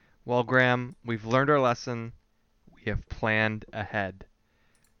Well, Graham, we've learned our lesson. We have planned ahead.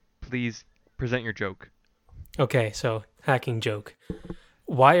 Please present your joke. Okay, so hacking joke.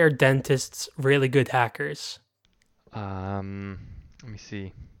 Why are dentists really good hackers? Um, Let me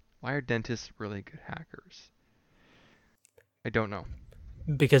see. Why are dentists really good hackers? I don't know.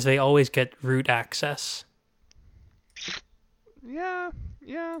 Because they always get root access. Yeah,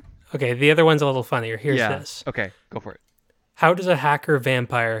 yeah, Okay, the other one's a little funnier. Here's yeah. this. Okay, go for it. How does a hacker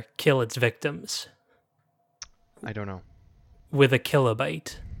vampire kill its victims? I don't know. With a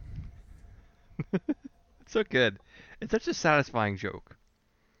kilobyte. It's so good. It's such a satisfying joke.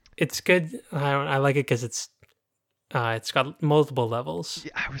 It's good. I like it because it's got multiple levels.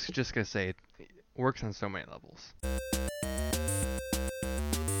 Yeah, I was just gonna say it works on so many levels.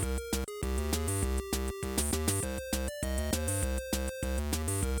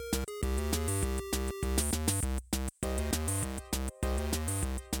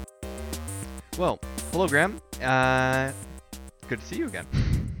 Well, hello, Graham. Good to see you again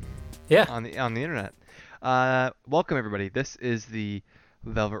Yeah, on the internet. Welcome everybody. This is the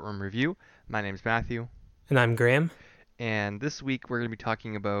Velvet Room Review. My name's Matthew, and I'm Graham. and this week we're going to be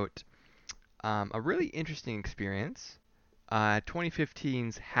talking about a really interesting experience,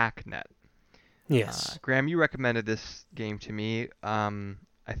 2015's Hacknet. Yes. Graham, you recommended this game to me.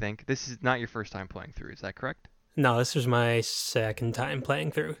 I think this is not your first time playing through. Is that correct? No, this was my second time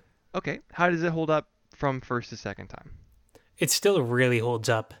playing through. Okay. How does it hold up from first to second time? It still really holds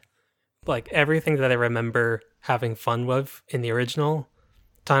up. Like everything that I remember having fun with in the original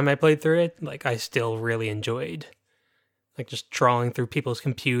time I played through it, like I still really enjoyed. Like just trawling through people's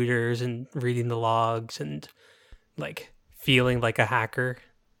computers and reading the logs and like feeling like a hacker.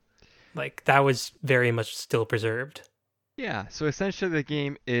 Like that was very much still preserved. Yeah. So essentially, the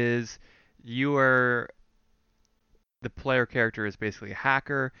game is you are the player character is basically a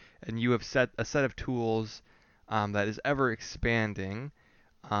hacker, and you have set a set of tools that is ever expanding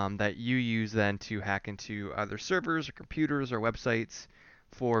that you use then to hack into other servers or computers or websites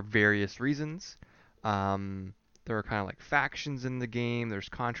for various reasons. There are kind of like factions in the game. There's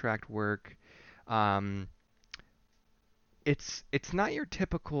contract work. Um, it's not your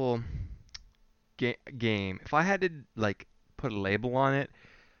typical game. If I had to like put a label on it,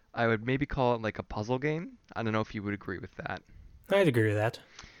 I would maybe call it like a puzzle game. I don't know if you would agree with that. I'd agree with that.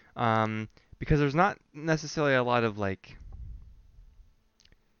 um, because there's not necessarily a lot of like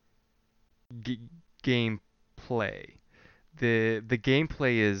g- gameplay. The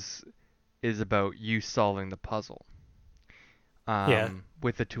gameplay is about you solving the puzzle Yeah.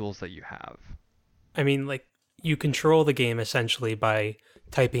 with the tools that you have. I mean, like, you control the game essentially by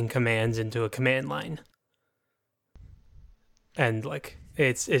typing commands into a command line. And, like,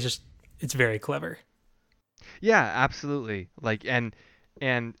 it's very clever. Yeah, absolutely. And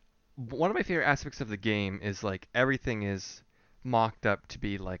one of my favorite aspects of the game is like everything is mocked up to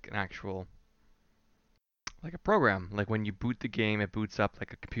be like an actual like a program. Like when you boot the game, it boots up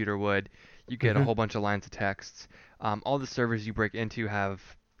like a computer would. You get a Hmm. whole bunch of lines of text. All the servers you break into have,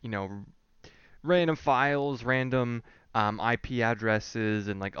 random files, random IP addresses,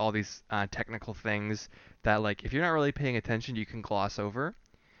 and like all these technical things that like if you're not really paying attention, you can gloss over.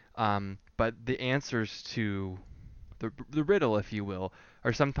 But the answers to the riddle, if you will,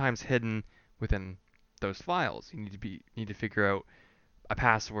 are sometimes hidden within those files. You need to figure out a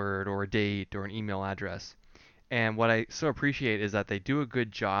password or a date or an email address. And what I so appreciate is that they do a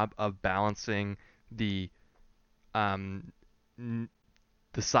good job of balancing the um, n-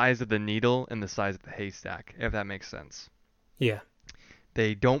 the size of the needle and the size of the haystack, if that makes sense. Yeah.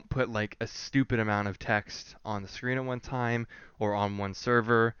 They don't put like a stupid amount of text on the screen at one time or on one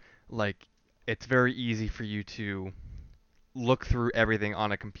server. Like it's very easy for you to look through everything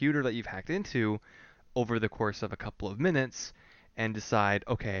on a computer that you've hacked into over the course of a couple of minutes and decide,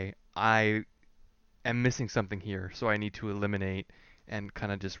 okay, I am missing something here, so I need to eliminate and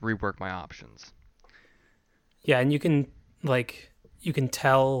kind of just rework my options. Yeah, and you can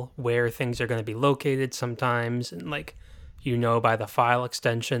tell where things are going to be located sometimes and like by the file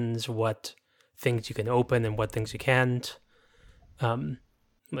extensions what things you can open and what things you can't. Um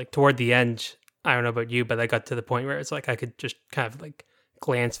like toward the end, I don't know about you, but I got to the point where it's like I could just kind of like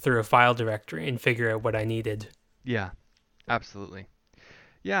glance through a file directory and figure out what I needed. Yeah, absolutely.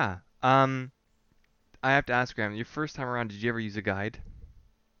 Yeah. I have to ask, Graham, your first time around, did you ever use a guide?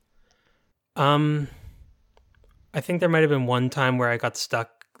 Um I think there might have been one time where I got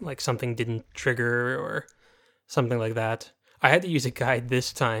stuck, like something didn't trigger or something like that. I had to use a guide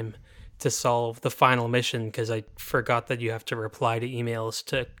this time to solve the final mission because I forgot that you have to reply to emails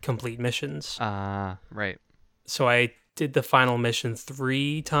to complete missions. Right. So I did the final mission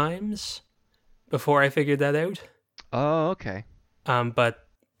 3 times before I figured that out. Oh, okay. But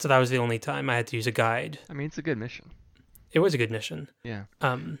so that was the only time I had to use a guide. I mean, it's a good mission. It was a good mission. Yeah.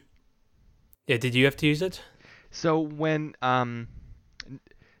 Um, yeah, did you have to use it? So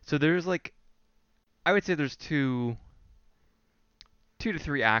so there's like, I would say there's two to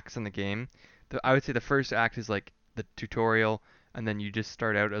three acts in the game. I would say the first act is like the tutorial, and then you just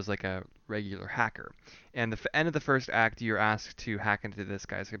start out as like a regular hacker. And the end of the first act, you're asked to hack into this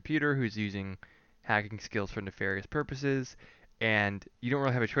guy's computer who's using hacking skills for nefarious purposes, and you don't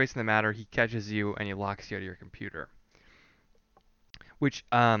really have a choice in the matter. He catches you and he locks you out of your computer. Which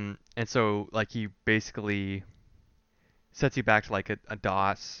and so like he basically sets you back to like a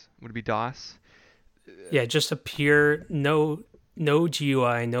DOS. Would it be DOS? Yeah, just a pure no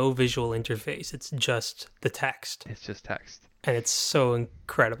GUI, no visual interface. It's just the text, It's just text. and it's so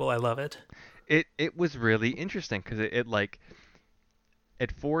incredible. I love it. It was really interesting because it like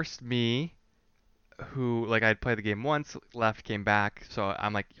it forced me, who like I'd played the game once, left, came back, so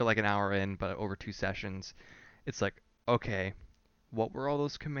I'm like you're like an hour in, but over 2 sessions. It's like, okay, what were all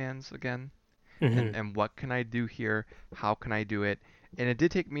those commands again? Hmm. And what can I do here? How can I do it? And it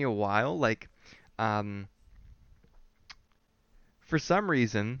did take me a while. Like, um, for some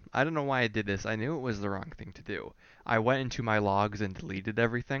reason, I don't know why I did this. I knew it was the wrong thing to do. I went into my logs and deleted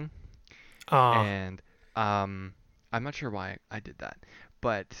everything, Ah, and I'm not sure why I did that.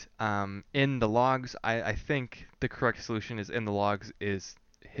 But in the logs, I think the correct solution is in the logs is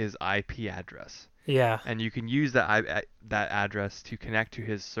his IP address, yeah, and you can use that address to connect to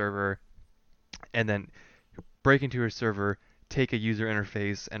his server, and then break into his server, take a user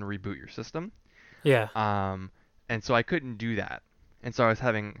interface, and reboot your system. yeah, Um, and so I couldn't do that, and so I was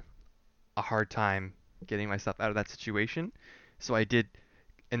having a hard time getting myself out of that situation. So I did,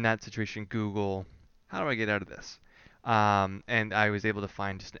 in that situation, Google, how do I get out of this? And I was able to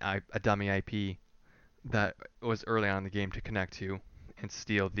find just a dummy IP that was early on in the game to connect to and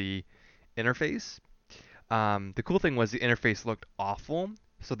steal the interface. The cool thing was the interface looked awful,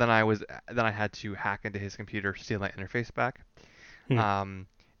 so then I had to hack into his computer, steal that interface back. hmm, Um,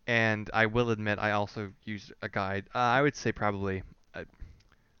 and I will admit I also used a guide. I would say probably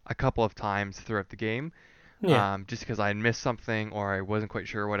a couple of times throughout the game, yeah, just because I had missed something or I wasn't quite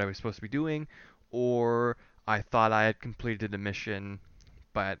sure what I was supposed to be doing, or I thought I had completed a mission,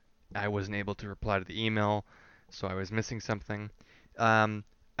 but I wasn't able to reply to the email, so I was missing something. Um,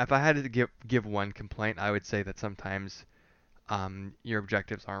 if I had to give one complaint, I would say that sometimes your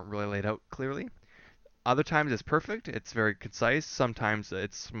objectives aren't really laid out clearly. Other times it's perfect, it's very concise. Sometimes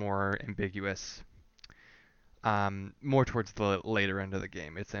it's more ambiguous. More towards the later end of the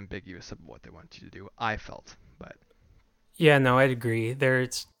game, it's ambiguous of what they want you to do. I felt, but yeah. No, I'd agree.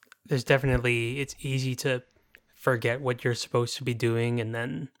 There's definitely it's easy to forget what you're supposed to be doing, and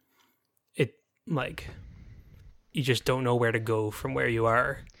then it like you just don't know where to go from where you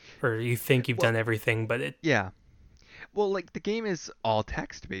are, or you think you've well, done everything, but it. yeah. Well, like the game is all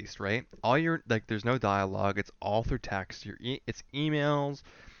text based, right? All your like, there's no dialogue. It's all through text. It's emails,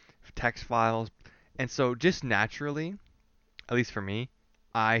 text files, and so just naturally, at least for me,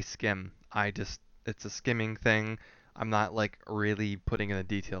 I skim. It's a skimming thing. I'm not like really putting in the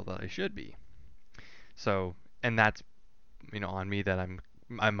detail that I should be. So, and that's on me that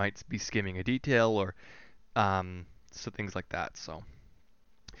I might be skimming a detail or so things like that. So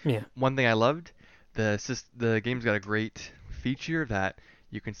Yeah, one thing I loved, the game's got a great feature that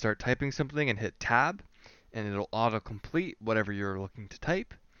you can start typing something and hit tab, and it'll auto-complete whatever you're looking to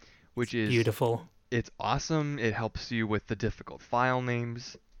type, which is beautiful. it's awesome. It helps you with the difficult file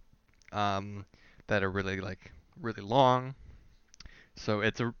names um, that are really long. So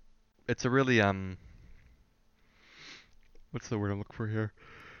it's a really what's the word I'm looking for here?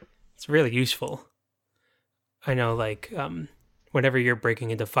 It's really useful. I know, whenever you're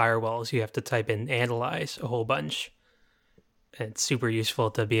breaking into firewalls, you have to type in analyze a whole bunch. And it's super useful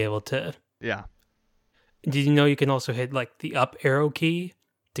to be able to. Yeah. Did you know you can also hit like the up arrow key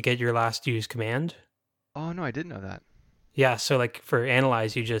to get your last used command? Oh no, I didn't know that. Yeah, so like for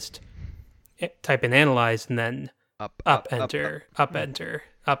analyze, you just type in analyze and then Up, up up, up, up. enter, up Hmm, enter,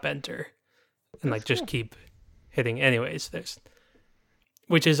 up enter, and that's like just cool. keep hitting. Anyways, there's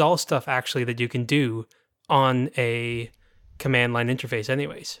which is all stuff actually that you can do on a command line interface.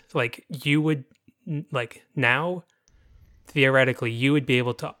 Anyways, like you would like now theoretically you would be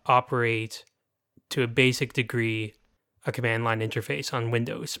able to operate to a basic degree a command line interface on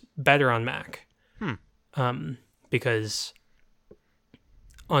Windows, better on Mac. Hmm. Um, because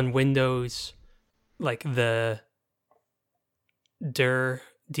on Windows, like the dir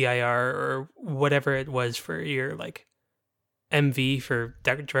or whatever it was for your like MV for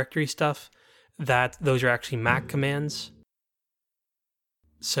directory stuff, that those are actually Mac commands.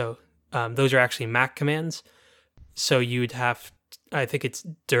 So those are actually Mac commands. So you'd have, I think it's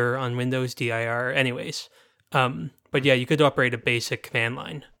dir on Windows, dir. Anyways, but Hmm. yeah, you could operate a basic command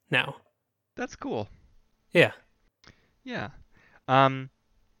line now. That's cool. Yeah, Yeah. Um,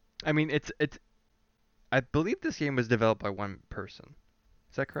 I mean, it's. I believe this game was developed by one person.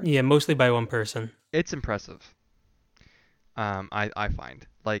 Is that correct? yeah, mostly by one person. It's impressive. I find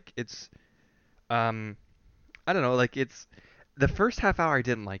like it's um I don't know, like it's the first half hour I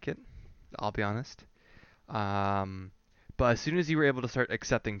didn't like it. I'll be honest. Um, but as soon as you were able to start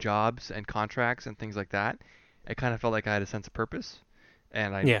accepting jobs and contracts and things like that, it kind of felt like I had a sense of purpose,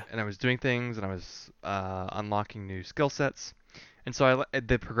 and Yeah, I was doing things and I was unlocking new skill sets, and so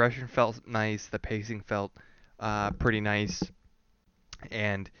the progression felt nice, the pacing felt pretty nice,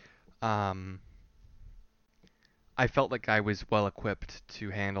 and um, I felt like I was well equipped to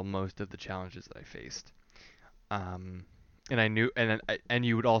handle most of the challenges that I faced. Um, and I knew, and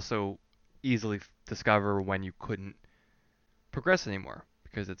you would also easily discover when you couldn't progress anymore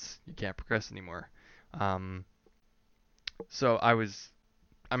because you can't progress anymore. Um, so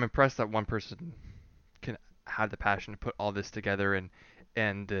I'm impressed that one person can have the passion to put all this together,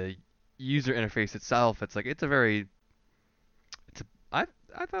 and the user interface itself. It's a very it's a I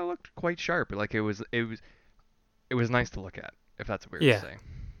thought it looked quite sharp. Like it was nice to look at, if that's weird to yeah. say.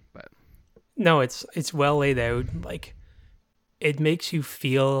 But No, it's well laid out. Like it makes you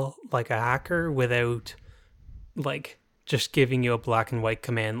feel like a hacker without like just giving you a black and white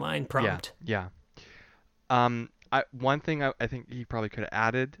command line yeah, prompt. yeah. One thing I think he probably could have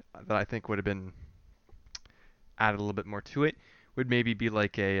added that I think would have been added a little bit more to it would maybe be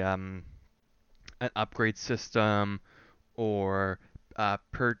like a an upgrade system or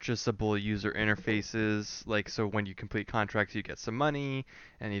purchasable user interfaces. Like so, when you complete contracts, you get some money,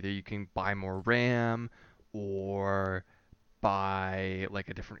 and either you can buy more RAM or buy like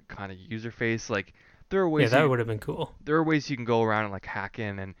a different kind of user face. Like there are Yeah, ways that you would have been cool. there are ways you can go around and like hack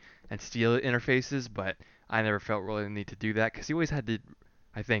in and steal interfaces, but I never felt really the need to do that because you always had to.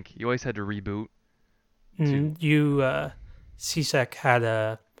 I think you always had to reboot to. You CSEC had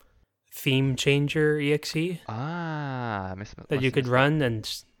a theme changer exe Ah, that must you have could missed that. run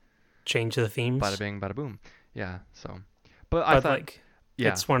and change the Bada themes. bing, bada boom. Yeah. So, but I But thought, like, yeah,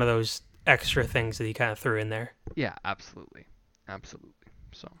 it's one of those extra things that he kind of threw in there. yeah, absolutely, absolutely.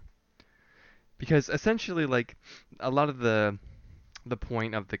 So, because essentially, like, a lot of the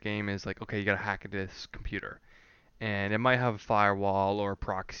point of the game is like, okay, you gotta hack into this computer, and it might have a firewall or a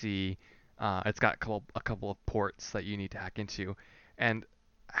proxy. It's got a couple of ports that you need to hack into, and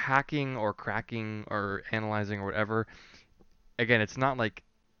hacking or cracking or analyzing or whatever. Again, it's not like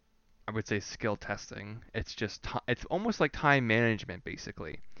I would say skill testing. It's just it's almost like time management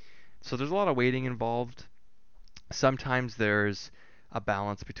basically. So there's a lot of waiting involved. Sometimes there's a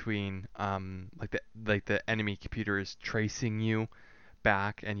balance between like the enemy computer is tracing you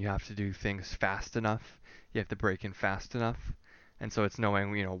back and you have to do things fast enough. You have to break in fast enough. And so it's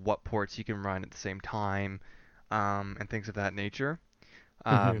knowing, what ports you can run at the same time, and things of that nature.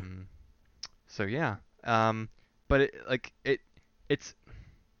 Hmm. Um, so yeah. Um, but it's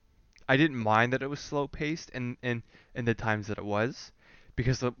I didn't mind that it was slow paced in the times that it was,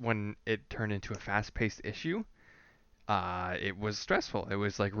 because when it turned into a fast paced issue, it was stressful. It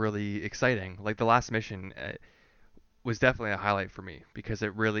was like really exciting. Like the last mission was definitely a highlight for me because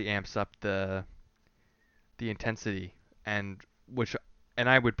it really amps up the intensity, and which and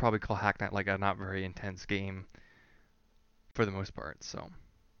I would probably call Hacknet like a not very intense game for the most part. So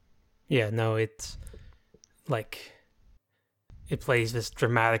Yeah, no, it's like it plays this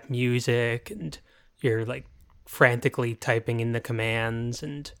dramatic music and you're like frantically typing in the commands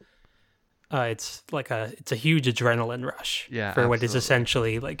and it's a huge adrenaline rush yeah, for what is absolutely.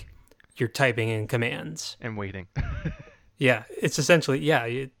 essentially like you're typing in commands. And waiting. Yeah, it's essentially yeah,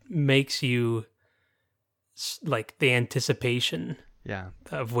 it makes you like the anticipation Yeah.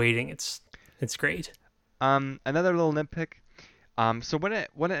 of waiting. It's great. Another little nitpick. So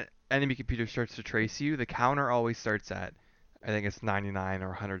when an enemy computer starts to trace you, the counter always starts at, I think it's 99 or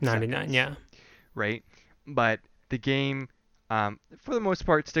 100 99, seconds, yeah. right? But the game, for the most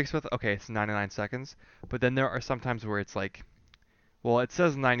part, sticks with, okay, it's 99 seconds. But then there are some times where it's like, well, it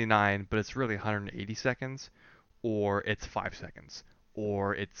says 99, but it's really 180 seconds, or it's 5 seconds,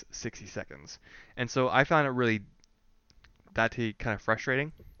 or it's 60 seconds. And so I found it really that to be kind of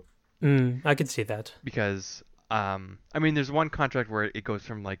frustrating I can see that. because I mean, there's one contract where it goes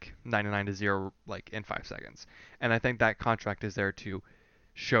from like 99 to 0 like in 5 seconds, and I think that contract is there to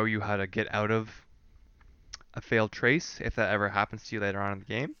show you how to get out of a failed trace if that ever happens to you later on in the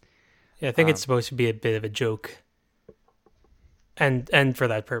game. Yeah, I think it's Um, supposed to be a bit of a joke, and for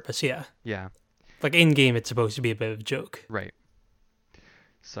that purpose, yeah. yeah, Like in game, it's supposed to be a bit of a joke. right.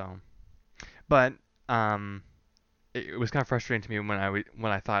 So, but it was kind of frustrating to me when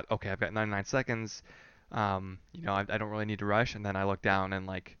when I thought, okay, I've got 99 seconds. I don't really need to rush, and then I look down and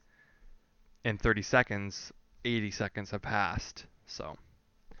like in 30 seconds, 80 seconds have passed. So,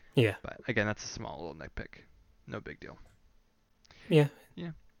 Yeah, but again, that's a small little nitpick. No big deal. yeah.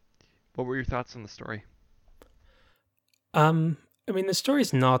 Yeah. What were your thoughts on the story? I mean, the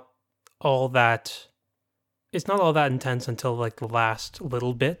story's not all that. It's not all that intense until like the last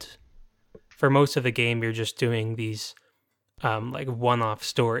little bit. For most of the game, you're just doing these like one-off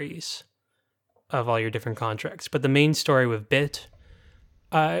stories of all your different contracts. But the main story with Bit,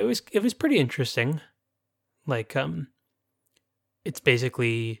 it was pretty interesting. Like it's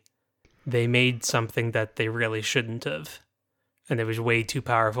basically they made something that they really shouldn't have, and it was way too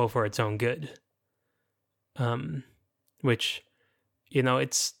powerful for its own good. Um, which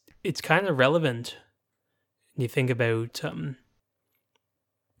it's kind of relevant. You think about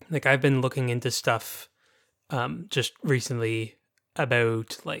like I've been looking into stuff just recently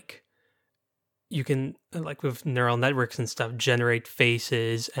about like you can like with neural networks and stuff generate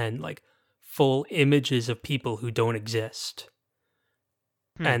faces and like full images of people who don't exist,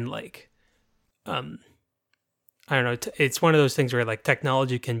 Hmm. and like um I don't know, it's one of those things where like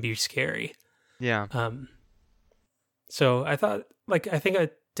technology can be scary. Yeah. um so I think I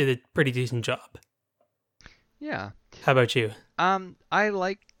did a pretty decent job. Yeah. How about you? Um, I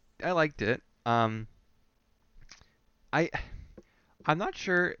like I liked it. I I'm not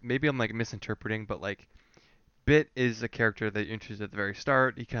sure. Maybe I'm like misinterpreting, but like Bit is a character that you introduce at the very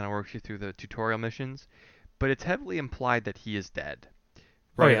start. He kind of works you through the tutorial missions, but it's heavily implied that he is dead Oh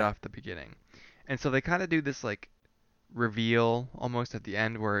right yeah. off the beginning. And so they kind of do this like reveal almost at the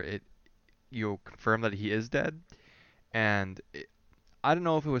end where it you confirm that he is dead. And I don't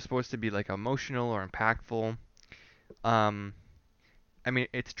know if it was supposed to be like emotional or impactful. Um, I mean,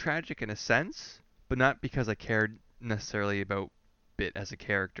 it's tragic in a sense, but not because I cared necessarily about Bit as a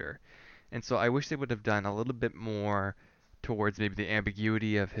character. And so I wish they would have done a little bit more towards maybe the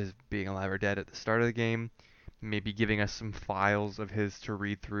ambiguity of his being alive or dead at the start of the game, maybe giving us some files of his to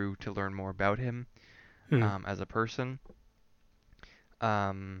read through to learn more about him Hmm. as a person.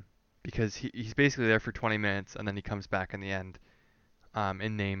 Um, because he's basically there for 20 minutes and then he comes back in the end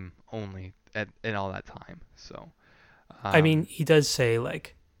in name only in all that time. So, I mean, um, he does say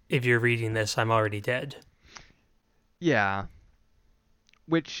like, if you're reading this, I'm already dead. yeah,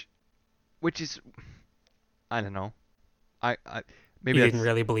 which which is I don't know. I maybe You didn't that's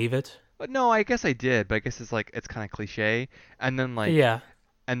really believe it. but no, I guess I did, but I guess it's like it's kind of cliche. And then like Yeah,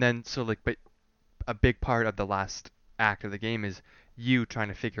 and then so like but a big part of the last act of the game is you trying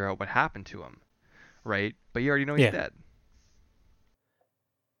to figure out what happened to him, right? But you already know he's yeah, dead.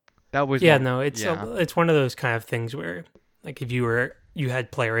 That was yeah. more No, yeah, it's one of those kind of things where like if you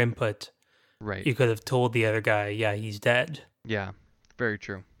had player input, right. you could have told the other guy, yeah, he's dead. Yeah. Very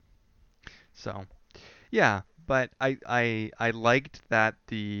true. So, yeah, but I liked that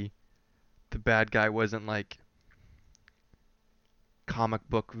the bad guy wasn't like comic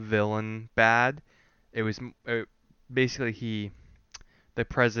book villain bad. It was basically the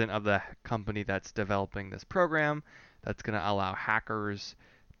president of the company that's developing this program that's going to allow hackers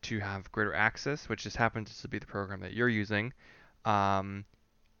to have greater access, which just happens to be the program that you're using. Um,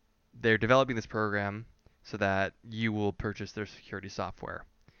 they're developing this program so that you will purchase their security software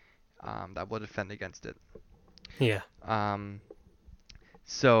that will defend against it. Yeah, Um,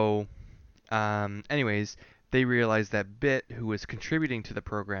 so, anyways, they realize that Bit, who is contributing to the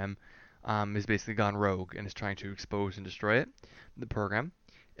program, is basically gone rogue and is trying to expose and destroy it, the program.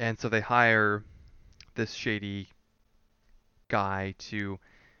 And so they hire this shady guy to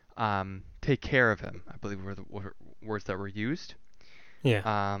take care of him. I believe were the words that were used. yeah,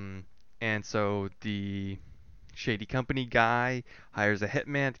 Um, and so the shady company guy hires a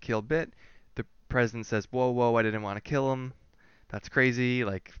hitman to kill Bit. The president says, "Whoa, whoa! I didn't want to kill him. That's crazy.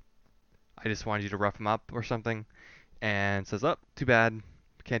 Like, I just wanted you to rough him up or something." And says, "Oh, too bad.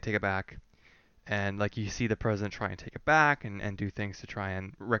 Can't take it back." And like you see the president try and take it back and do things to try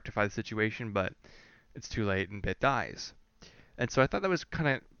and rectify the situation, but it's too late and Bit dies. And so I thought that was kind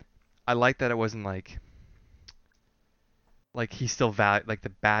of I like that it wasn't like he still like the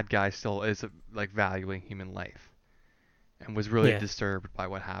bad guy still is like valuing human life and was really yeah. disturbed by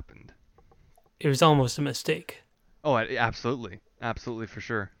what happened. It was almost a mistake. Oh, absolutely, absolutely for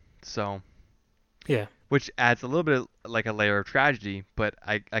sure. So, Yeah, which adds a little bit of, like a layer of tragedy, but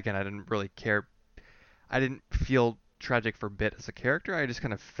I again I didn't really care. I didn't feel tragic for Bit as a character. I just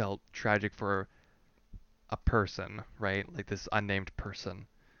kind of felt tragic for a person, right? Like this unnamed person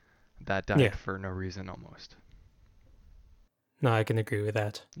that Yeah. died for no reason almost. No, I can agree with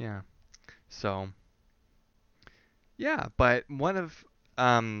that. Yeah. So, yeah, but one of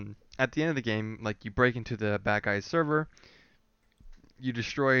at the end of the game, like you break into the bad guy's server, you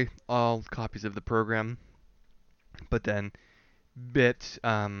destroy all copies of the program, but then Bit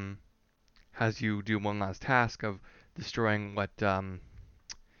has you do one last task of destroying what I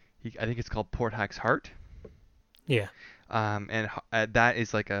think it's called Port Hack's Heart. Yeah. And that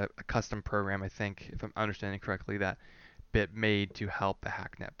is like a custom program, I think, if I'm understanding correctly, that Bit made to help the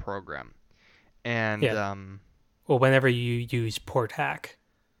Hacknet program. And Yeah. Well, whenever you use port hack,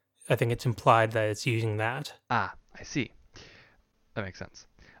 I think it's implied that it's using that. I see. That makes sense.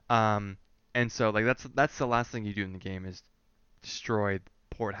 Um, and so like that's the last thing you do in the game is destroy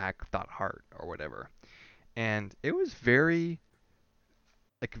porthack.heart or whatever. And it was very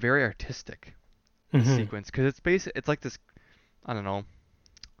artistic, the Hmm. sequence, because it's like this, I don't know,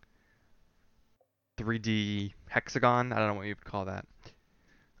 3D hexagon. I don't know what you would call that.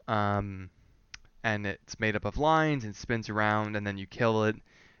 Um, and it's made up of lines and spins around, and then you kill it,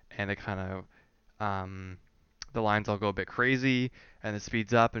 and it kind of the lines all go a bit crazy, and it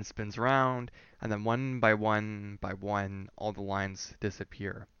speeds up and spins around, and then one by one, all the lines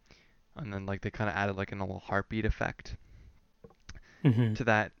disappear, and then like they kind of added like a little heartbeat effect Hmm. to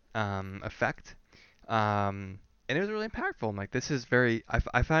that effect, and it was really impactful. I'm like, this is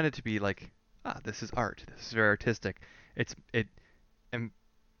I found it to be like, this is art. This is very artistic. It em-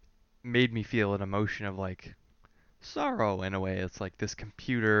 made me feel an emotion of like sorrow in a way. It's like this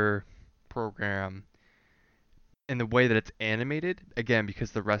computer program and the way that it's animated, again,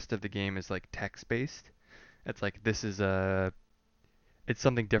 because the rest of the game is like text based. It's like it's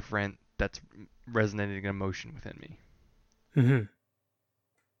something different that's resonating an emotion within me. Hmm.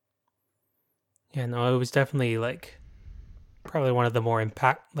 Yeah, no, it was definitely like probably one of the more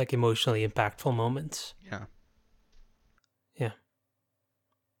emotionally impactful moments. Yeah. Yeah.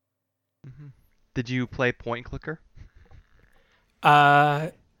 hmm Did you play Point Clicker? Uh,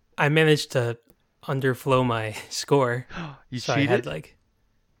 I managed to underflow my score, You so I had cheated? like,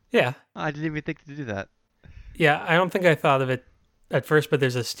 yeah, I didn't even think to do that. yeah. I don't think I thought of it at first, but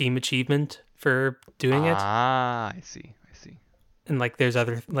there's a Steam achievement for doing it, I see. I see. and like there's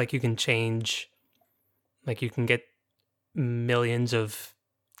other like you can change, like you can get millions of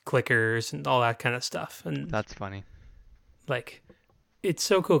clickers and all that kind of stuff, and That's funny. like it's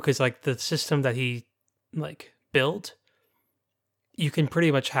so cool because like the system that he like built, you can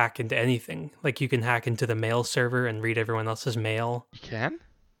pretty much hack into anything. Like you can hack into the mail server and read everyone else's mail. You can?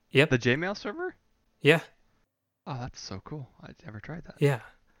 Yep. The Jmail server? Yeah. Oh, that's so cool. I'd never tried that. Yeah.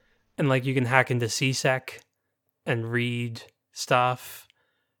 And like you can hack into CSEC and read stuff,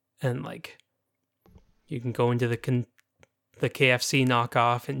 and like you can go into the KFC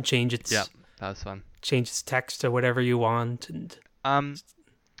knockoff and Yep, that was fun. change its text to whatever you want. And Um,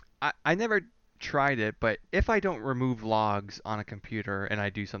 I never tried it, but if I don't remove logs on a computer and I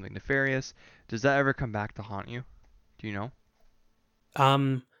do something nefarious, does that ever come back to haunt you? Do you know?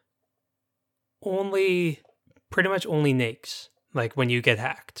 um only pretty much only nakes like when you get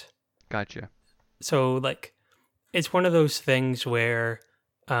hacked. Gotcha. So like it's one of those things where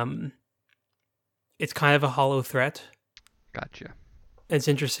um it's kind of a hollow threat. Gotcha. It's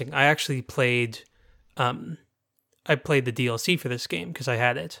interesting. Um I played the DLC for this game because I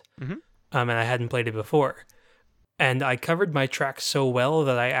had it. Mm-hmm. And I hadn't played it before. And I covered my tracks so well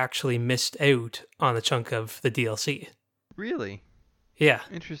that I actually missed out on a chunk of the DLC. Really? Yeah,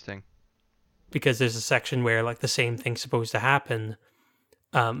 Interesting. because there's a section where like the same thing's supposed to happen,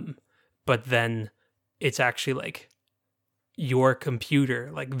 um, but then it's actually like your computer,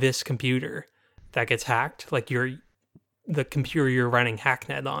 like this computer, that gets hacked. Like the computer you're running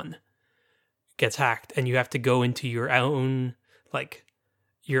Hacknet on gets hacked, and you have to go into like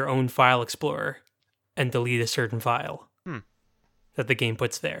your own file explorer and delete a certain file Hmm. that the game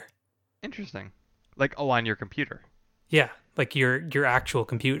puts there. Interesting. Like, oh, on your computer. Yeah, like your actual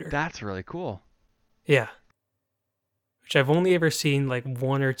computer. That's really cool. Yeah, which I've only ever seen like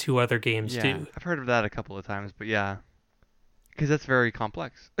one or two other games Yeah, do. I've heard of that a couple of times, but yeah, because that's very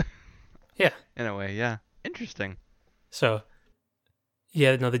complex Yeah. in a way. Yeah. Interesting. So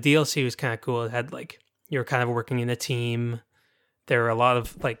yeah, no, the DLC was kind of cool. It had like you were kind of working in a team. There were a lot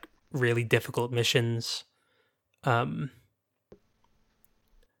of like really difficult missions. Um,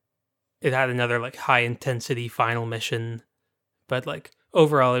 it had another like high intensity final mission, but like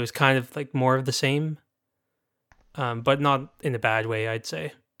overall, it was kind of like more of the same. But not in a bad way, I'd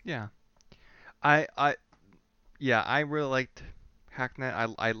say. Yeah. I yeah, I really liked Hacknet.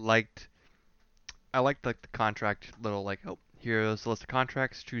 I liked like the contract little like, oh, here's a list of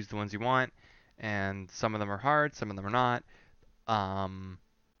contracts, choose the ones you want, and some of them are hard, some of them are not. Um,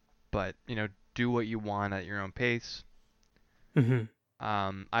 but do what you want at your own pace. Hmm.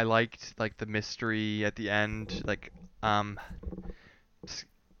 I liked like the mystery at the end, like um,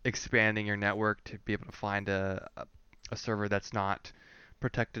 expanding your network to be able to find a server that's not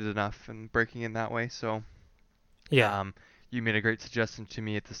protected enough and breaking in that way. So Yeah, um, you made a great suggestion to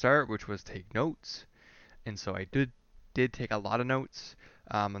me at the start, which was take notes, and so I did take a lot of notes,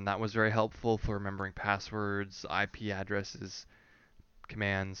 and that was very helpful for remembering passwords, IP addresses,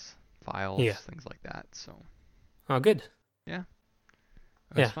 commands, files, yeah. things like that. So Oh, good. yeah,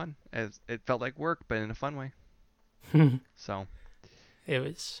 it was Yeah. fun. It felt like work, but in a fun way. So It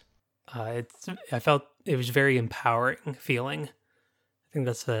was. It's. I felt it was very empowering feeling. I think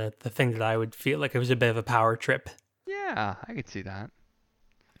that's the thing that I would feel like it was a bit of a power trip. yeah, I could see that.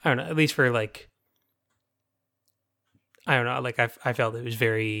 I don't know. At least for like, I don't know. Like I felt it was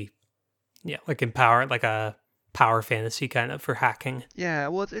very, yeah, like empower, like a power fantasy kind of for hacking. Yeah,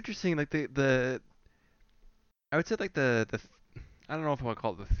 well, it's interesting. Like the I would say like I don't know if I want to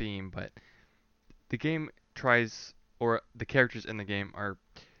call it the theme, but the game tries or the characters in the game are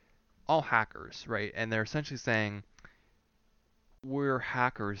all hackers, right? And they're essentially saying we're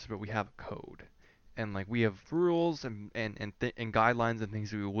hackers, but we have a code, and like we have rules and guidelines and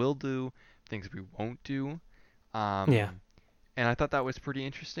things we will do, things we won't do. Yeah. Um, and I thought that was pretty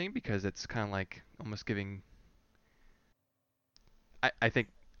interesting because it's kind of like almost giving. I think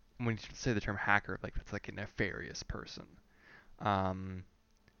when you say the term hacker, like it's like a nefarious person. Um,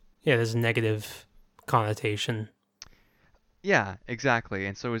 Yeah. There's a negative connotation. yeah, exactly.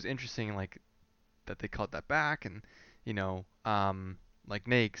 And so it was interesting, like that they called that back, and like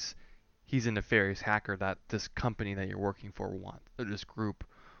Nakes, he's a nefarious hacker that this company that you're working for or this group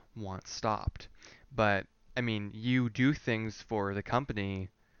wants stopped. But I mean, you do things for the company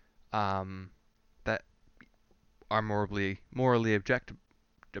um, that are morally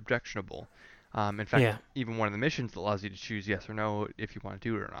objectionable. In fact, Yeah. even one of the missions allows you to choose yes or no if you want to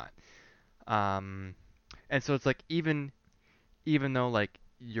do it or not. And so it's like even though like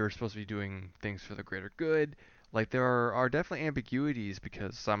you're supposed to be doing things for the greater good, like there are definitely ambiguities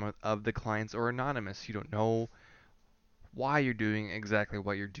because some of the clients are anonymous. You don't know why you're doing exactly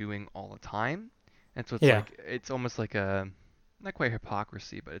what you're doing all the time. And so it's Yeah. like it's almost like a not quite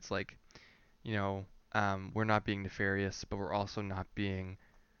hypocrisy, but it's like, you know, we're not being nefarious, but we're also not being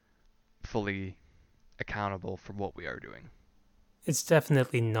fully accountable for what we are doing. It's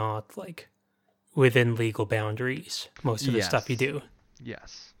definitely not like within legal boundaries. Most of the stuff you Yes. do,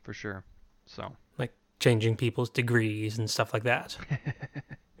 Yes, for sure. So, like changing people's degrees and stuff like that,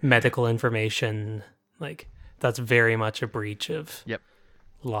 medical information, like that's very much a breach of yep.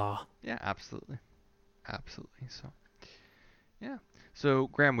 law. Yeah, absolutely. Absolutely. So, yeah. So,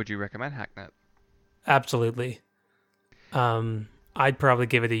 Graham, would you recommend Hacknet? Absolutely. I'd probably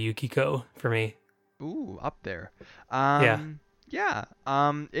give it a Yukiko for me. Ooh, up there. Yeah. Yeah.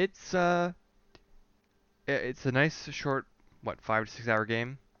 It's a nice short, what, 5 to 6 hour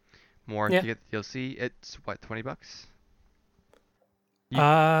game. More if Yeah. you get the DLC. It's what, $20? You,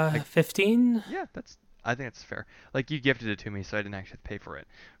 like, 15? yeah, I think that's fair. Like you gifted it to me, so I didn't actually have to pay for it.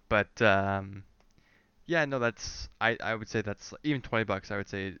 But yeah, no, I would say that's even $20. I would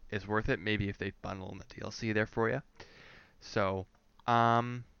say is worth it. Maybe if they bundle in the DLC there for you. So,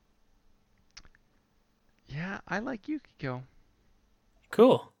 um, yeah, I like Yukiko.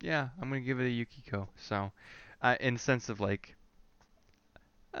 Cool. Yeah, I'm gonna give it a Yukiko. So, in the sense of like,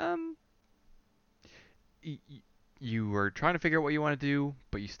 um, you were trying to figure out what you want to do,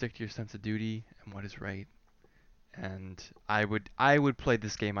 but you stick to your sense of duty and what is right. And I would play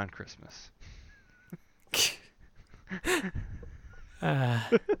this game on Christmas. Uh,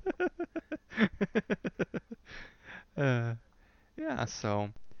 uh, yeah. So,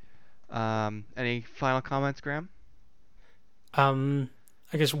 any final comments, Graham? um,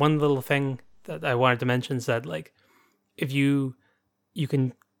 I guess one little thing that I wanted to mention is that like if you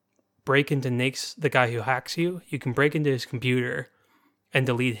can break into Nake's the guy who hacks you, you can break into his computer and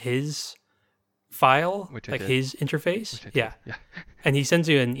delete his file, Which I like did. his interface. Which I did. Yeah. Yeah. And he sends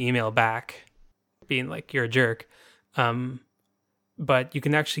you an email back being like you're a jerk. Um, but you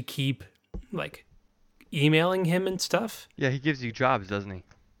can actually keep like emailing him and stuff. Yeah. He gives you jobs, doesn't he?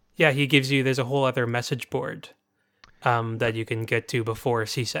 Yeah, he gives you there's a whole other message board that you can get to before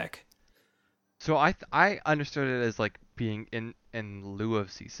CSEC. So I understood it as like being in lieu of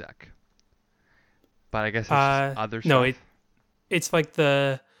CSEC, but I guess it's just other No, stuff. it's like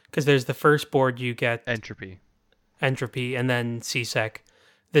the Because there's the first board you get Entropy, entropy and then CSEC.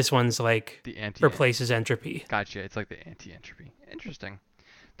 This one's like the anti. replaces entropy. Gotcha. It's like the anti-entropy. Interesting.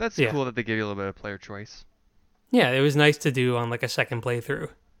 That's Yeah. cool that they give you a little bit of player choice. Yeah, it was nice to do on like a second playthrough.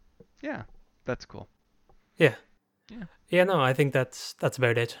 Yeah, that's cool. Yeah. Yeah. Yeah, no, I think that's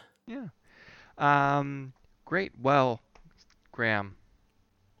about it. Yeah. Great. Well, Graham,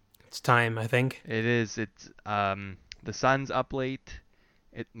 It's time, I think. it is. It's the sun's up late.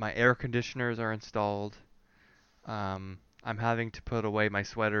 My air conditioners are installed. I'm having to put away my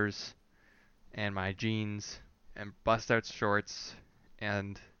sweaters and my jeans and bust out shorts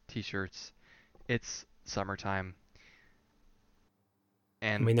and t-shirts. It's summertime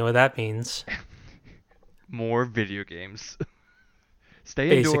And and we know what that means. more video games. Stay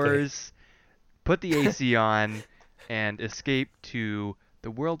Basically. indoors, put the AC on, and escape to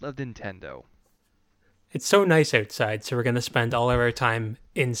the world of Nintendo. It's so nice outside, so we're going to spend all of our time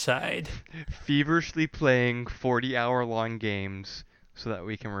inside. Feverishly playing 40-hour long games so that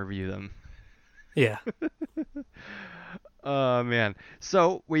we can review them. Yeah. Oh man.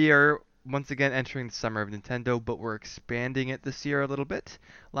 So we are once again entering the summer of Nintendo, but we're expanding it this year a little bit.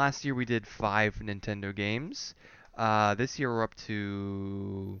 Last year we did 5 Nintendo games. This year we're up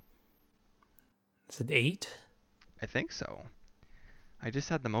to, Is it 8? I think so. I just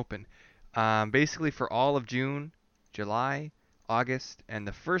had them open. Basically for all of June, July, August, and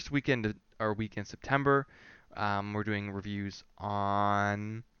the first weekend or week in September, we're doing reviews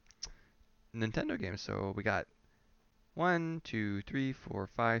on Nintendo games. So we got 1, 2, 3, 4,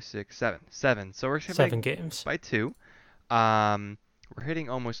 5, 6, 7. 7. So we're actually 7 games. by 2. We're hitting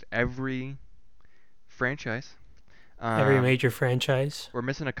almost every franchise. Every major franchise. We're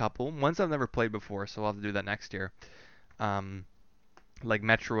missing a couple. Ones I've never played before, so we'll have to do that next year. Like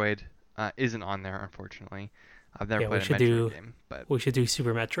Metroid isn't on there, unfortunately. I've never Yeah, we played a should Metroid do game, but we should do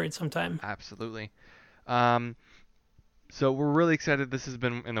Super Metroid sometime. absolutely. Um, so we're really excited. This has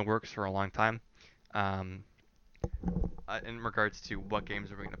been in the works for a long time. Um, in regards to what games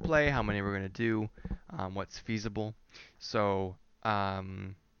we're going to play, how many we're going to do, what's feasible. So, yeah,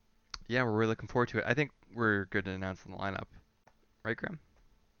 we're really looking forward to it. I think we're good to announce the lineup. Right, Graham?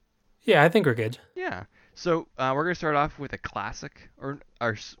 Yeah, I think we're good. Yeah. So, we're going to start off with a classic, or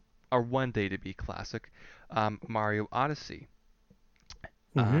our one day to be classic, Mario Odyssey,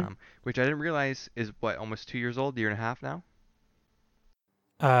 Mm-hmm. which I didn't realize is, what, almost 2 years old, year and a half now?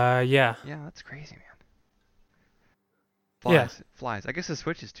 Yeah. Yeah, that's crazy, man. Yeah. Flies. I guess the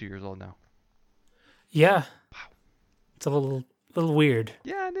Switch is 2 years old now. Yeah. Wow. It's a little weird.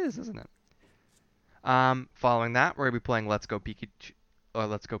 Yeah, it is, isn't it? Following that, we're gonna be playing Let's Go Pikachu,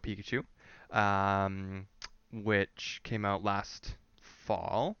 which came out last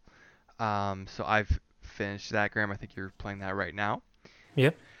fall. So I've finished that, Graham. I think you're playing that right now.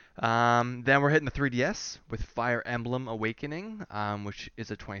 Yep. Then we're hitting the 3DS with Fire Emblem Awakening, which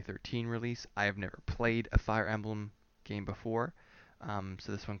is a 2013 release. I have never played a Fire Emblem game before,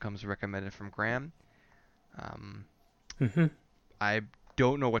 so this one comes recommended from Graham. Mm-hmm. I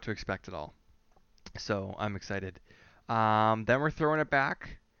don't know what to expect at all, so I'm excited. Then we're throwing it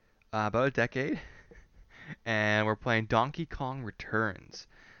back about a decade, and we're playing Donkey Kong Returns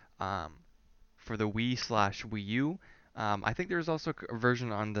um, for the Wii/Wii U. I think there's also a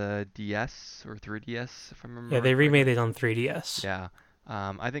version on the DS or 3DS, if I remember Yeah, they remade correctly. it on 3DS. Yeah.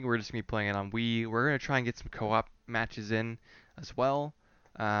 I think we're just gonna be playing it on Wii. We're gonna try and get some co-op matches in as well,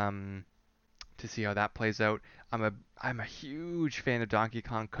 to see how that plays out. I'm a huge fan of Donkey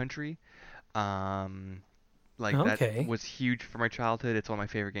Kong Country. Um, like that Okay. was huge for my childhood. It's one of my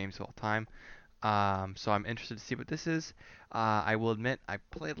favorite games of all time. So I'm interested to see what this is. I will admit I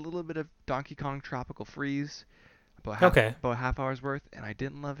played a little bit of Donkey Kong Tropical Freeze, Okay. about half hour's worth, and I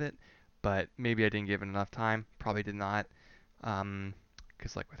didn't love it. But maybe I didn't give it enough time. Probably did not.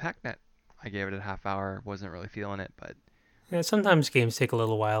 'Cause like with Hacknet, I gave it a half hour. Wasn't really feeling it, but Yeah, sometimes games take a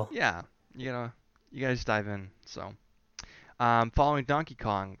little while. yeah, you gotta just dive in. So, following Donkey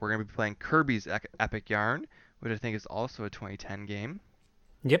Kong, we're gonna be playing Kirby's Epic Yarn, which I think is also a 2010 game.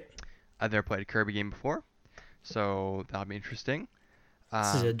 Yep. I've never played a Kirby game before, so that'll be interesting.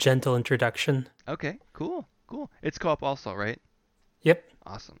 This is a Um, gentle introduction. okay, cool. It's co-op also, right? Yep.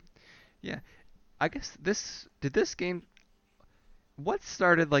 Awesome. Yeah, I guess this game. What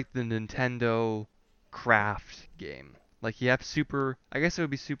started like the Nintendo craft game? Like you have Super. I guess it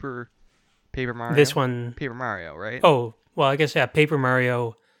would be Super Paper This Mario. one Paper Mario, right? oh, well, I guess yeah, Paper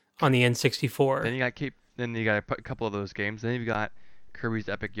Mario on the Then N64. you got Then you got a couple of those games. Then you've got Kirby's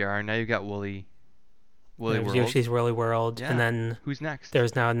Epic Yarn. Now you've got Woolly There's World. Yoshi's Woolly World, and Yeah. then Who's next? there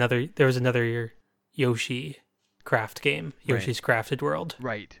was another Yoshi craft game, Right. Yoshi's Crafted World.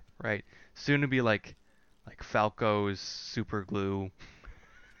 Right. right? Soon to be like Falco's Super Glue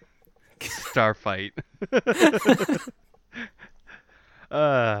Starfight.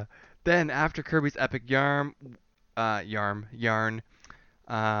 uh, then after Kirby's Epic Yarn,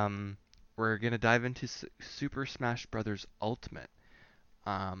 um, we're gonna dive into Super Smash Bros. Ultimate,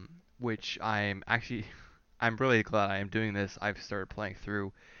 which I'm really glad I am doing this. I've started playing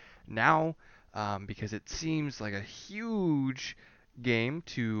through now, because it seems like a huge game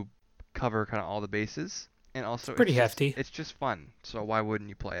to cover kind of all the bases, and It's also pretty hefty. it's just fun. So why wouldn't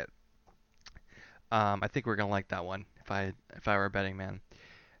you play it? I think we're gonna like that one if I were a betting man.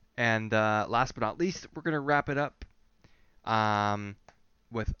 And last but not least, we're gonna wrap it up um,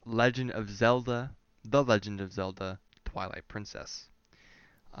 with The Legend of Zelda: Twilight Princess.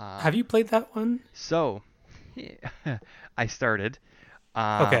 Have Um, you played that one? so I started.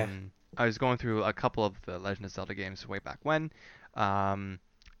 Okay. I was going through a couple of the Legend of Zelda games way back when, um,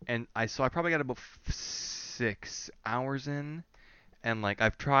 and I probably got about 6 hours in, and like I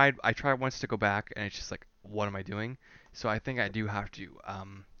tried once to go back, and it's just like, what am I doing? So I think I do have to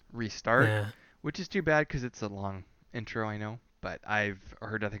restart, Yeah. which is too bad because it's a long intro, I know, but I've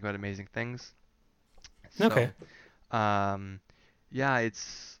heard nothing but amazing things. Okay. So um, yeah,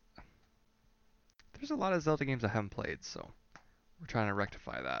 there's a lot of Zelda games I haven't played, so we're trying to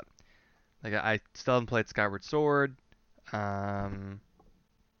rectify that. Like I still haven't played Skyward Sword. Um,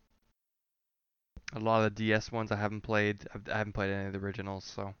 a lot of the DS ones I haven't played. I haven't played any of the originals,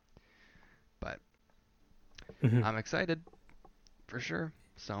 so but Hmm. I'm excited for sure.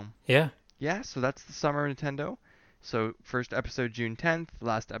 So Yeah. yeah, so that's the summer of Nintendo. So first episode June 10th,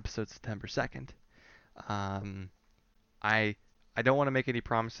 last episode September 2nd. Um, I I don't want to make any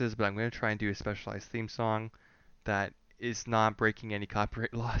promises, but I'm going to try and do a specialized theme song that is not breaking any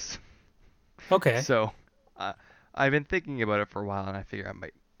copyright laws. Okay. So uh, I've been thinking about it for a while, and I figure I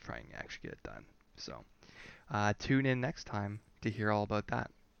might try and actually get it done. So tune in next time to hear all about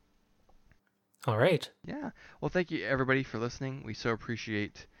that. All right. Yeah. Well, thank you everybody for listening. We so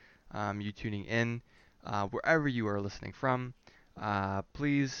appreciate you tuning in wherever you are listening from.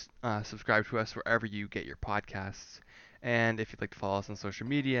 Please subscribe to us wherever you get your podcasts. And if you'd like to follow us on social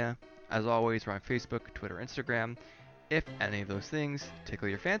media, as always, we're on Facebook, Twitter, Instagram. If any of those things tickle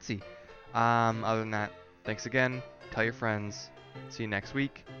your fancy. Other than that, thanks again. Tell your friends. See you next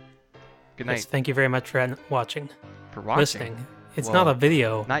week. Good Yes. night. Thank you very much for watching, For watching. listening. It's not a Well,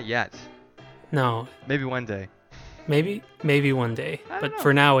 video. not yet. No. Maybe one day. Maybe one day. I don't But know.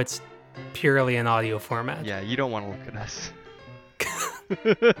 for now, it's purely an audio format. Yeah, you don't want to look at us.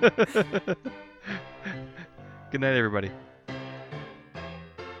 Good night, everybody.